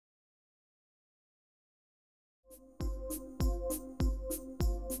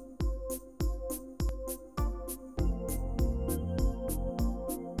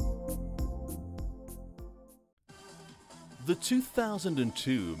The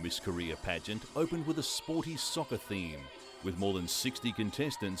 2002 Miss Korea pageant opened with a sporty soccer theme, with more than 60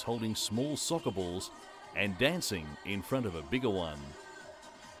 contestants holding small soccer balls and dancing in front of a bigger one.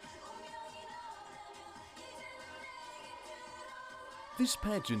 This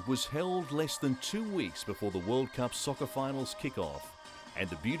pageant was held less than 2 weeks before the World Cup soccer finals kick-off, and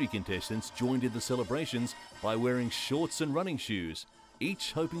the beauty contestants joined in the celebrations by wearing shorts and running shoes,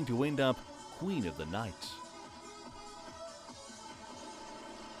 each hoping to end up Queen of the Night.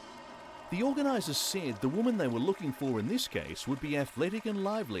 The organisers said the woman they were looking for in this case would be athletic and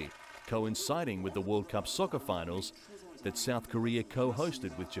lively, coinciding with the World Cup soccer finals that South Korea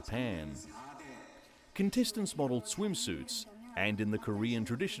co-hosted with Japan. Contestants modelled swimsuits and in the Korean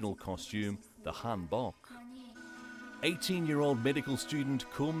traditional costume, the hanbok. 18-year-old medical student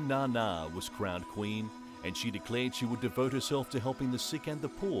Kum Na was crowned queen, and she declared she would devote herself to helping the sick and the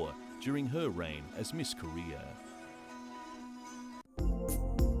poor during her reign as Miss Korea.